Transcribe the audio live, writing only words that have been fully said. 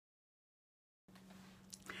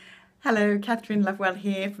Hello, Kathryn Lovewell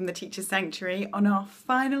here from the Teacher Sanctuary on our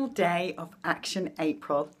final day of Action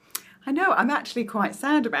April. I know, I'm actually quite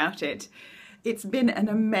sad about it. It's been an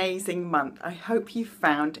amazing month. I hope you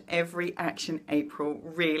found every Action April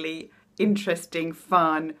really interesting,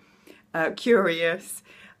 fun, curious,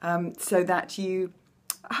 so that you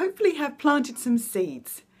hopefully have planted some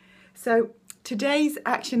seeds. So today's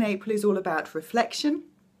Action April is all about reflection.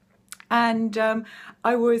 And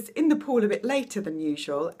I was in the pool a bit later than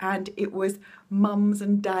usual, and it was mums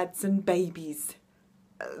and dads and babies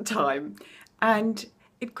time. And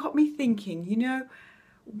it got me thinking, you know,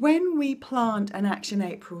 when we plant an Action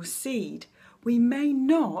April seed, we may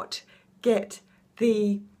not get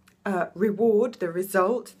the reward, the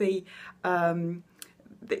result, the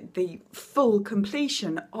full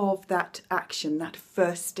completion of that action, that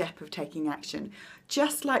first step of taking action.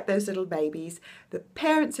 Just like those little babies, the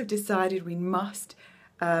parents have decided we must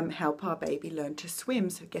help our baby learn to swim,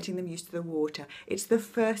 so getting them used to the water. It's the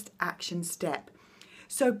first action step.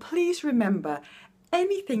 So please remember,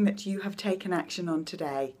 anything that you have taken action on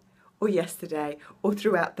today or yesterday or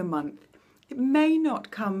throughout the month, it may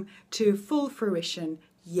not come to full fruition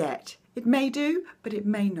yet. It may do, but it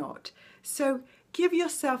may not. So give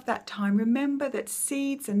yourself that time. Remember that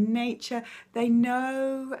seeds and nature, they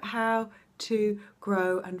know how to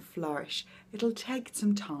grow and flourish. It'll take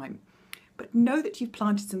some time, but know that you've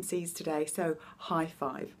planted some seeds today, so high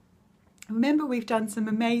five. Remember, we've done some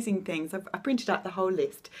amazing things. I printed out the whole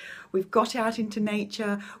list. We've got out into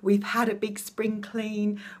nature, we've had a big spring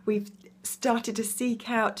clean, we've started to seek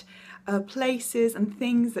out places and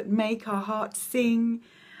things that make our hearts sing.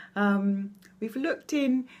 We've looked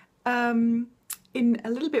in a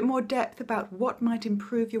little bit more depth about what might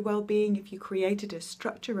improve your well-being if you created a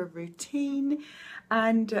structure, a routine,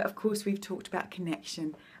 and of course we've talked about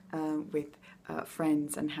connection with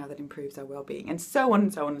friends and how that improves our well-being, and so on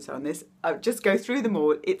and so on and so on. I'll just go through them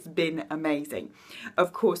all. It's been amazing.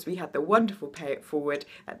 Of course, we had the wonderful Pay It Forward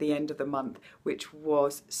at the end of the month, which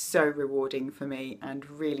was so rewarding for me and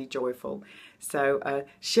really joyful. So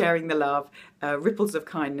sharing the love, ripples of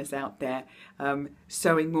kindness out there,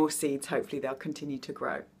 sowing more seeds, hopefully they'll continue to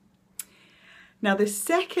grow. Now the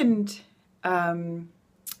second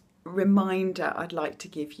reminder I'd like to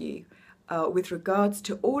give you with regards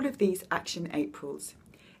to all of these Action Aprils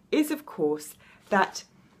is, of course, that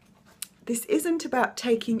this isn't about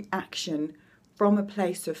taking action from a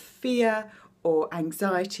place of fear or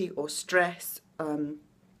anxiety or stress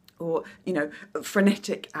or, you know,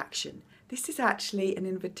 frenetic action. This is actually an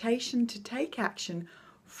invitation to take action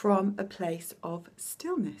from a place of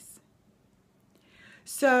stillness.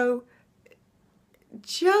 So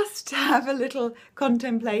just have a little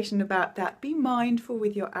contemplation about that. Be mindful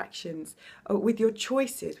with your actions, with your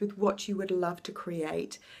choices, with what you would love to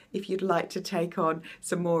create if you'd like to take on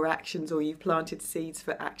some more actions or you've planted seeds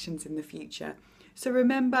for actions in the future. So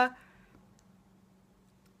remember,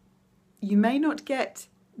 you may not get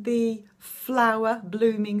the flower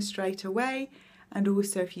blooming straight away, and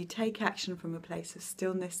also if you take action from a place of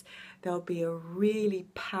stillness, there'll be a really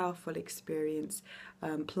powerful experience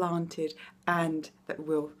planted and that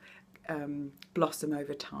will blossom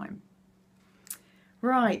over time.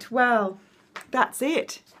 Right, well, that's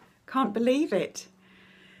it. Can't believe it.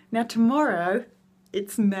 Now tomorrow,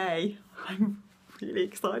 it's May. I'm really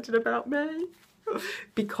excited about May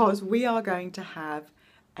because we are going to have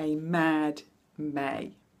a Mad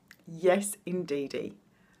May. Yes, indeedy.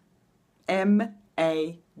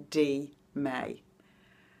 M-A-D, May.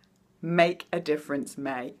 Make a difference,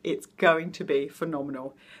 May. It's going to be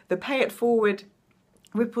phenomenal. The Pay It Forward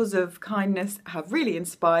ripples of kindness have really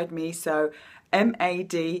inspired me, so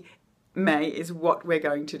M-A-D, May is what we're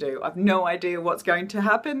going to do. I've no idea what's going to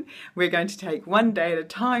happen. We're going to take one day at a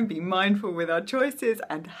time, be mindful with our choices,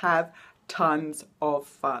 and have tons of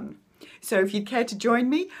fun. So if you'd care to join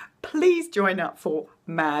me, please join up for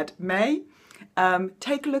Mad May.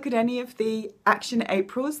 Take a look at any of the Action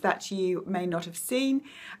Aprils that you may not have seen,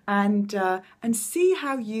 and see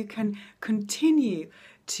how you can continue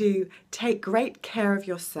to take great care of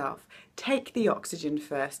yourself. Take the oxygen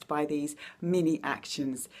first by these mini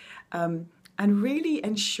actions, and really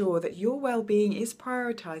ensure that your well-being is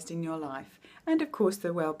prioritised in your life, and of course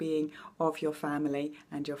the well-being of your family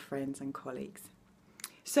and your friends and colleagues.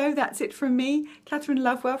 So that's it from me, Kathryn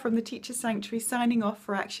Lovewell from the Teacher Sanctuary, signing off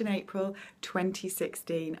for Action April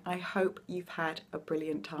 2016. I hope you've had a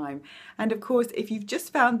brilliant time. And of course, if you've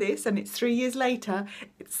just found this and it's 3 years later,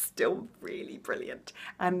 it's still really brilliant.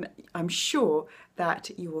 And I'm sure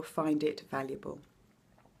that you will find it valuable.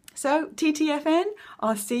 So TTFN,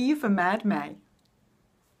 I'll see you for Mad May.